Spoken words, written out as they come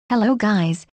Hello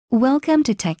guys, welcome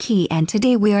to Techie, and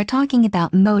today we are talking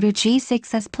about Moto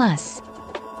G6s Plus.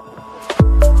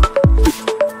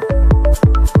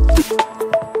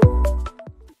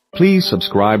 Please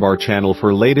subscribe our channel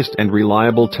for latest and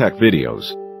reliable tech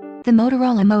videos. The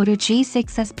Motorola Moto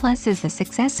G6s Plus is the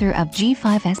successor of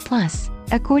G5s Plus.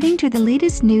 According to the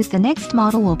latest news, the next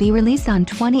model will be released on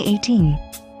 2018.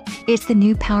 It's the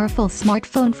new powerful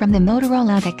smartphone from the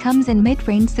Motorola that comes in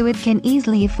mid-range, so it can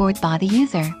easily afford by the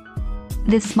user.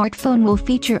 This smartphone will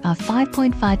feature a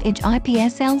 5.5-inch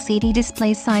IPS LCD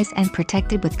display size and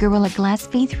protected with Gorilla Glass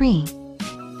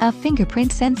V3. A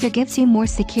fingerprint sensor gives you more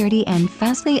security and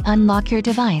fastly unlock your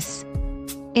device.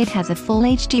 It has a Full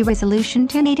HD resolution,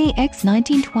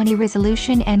 1080x1920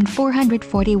 resolution and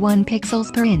 441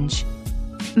 pixels per inch.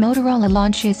 Motorola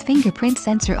launches fingerprint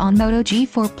sensor on Moto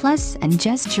G4 Plus and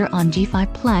gesture on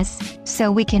G5 Plus, so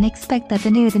we can expect that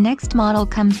the next model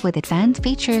comes with advanced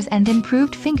features and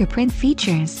improved fingerprint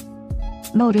features.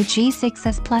 Moto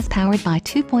G6s Plus, powered by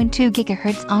 2.2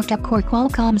 GHz Octa Core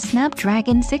Qualcomm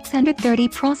Snapdragon 630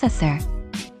 processor.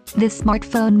 This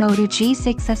smartphone Moto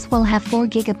G6s will have 4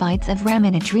 GB of RAM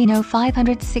and Adreno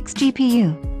 506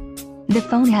 GPU. The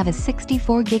phone have a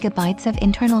 64 GB of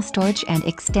internal storage and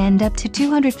extend up to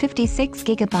 256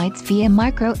 GB via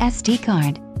micro SD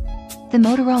card. The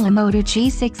Motorola Moto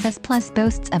G6s Plus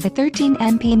boasts of a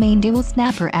 13MP main dual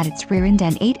snapper at its rear end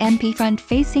and 8MP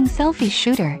front-facing selfie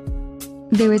shooter.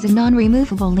 There is a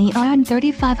non-removable Li-ion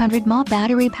 3500 mAh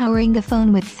battery powering the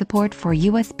phone with support for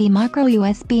USB, micro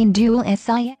USB and dual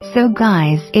SI. So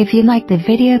guys, if you like the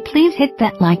video, please hit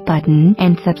that like button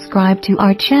and subscribe to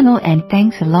our channel, and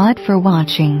thanks a lot for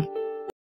watching.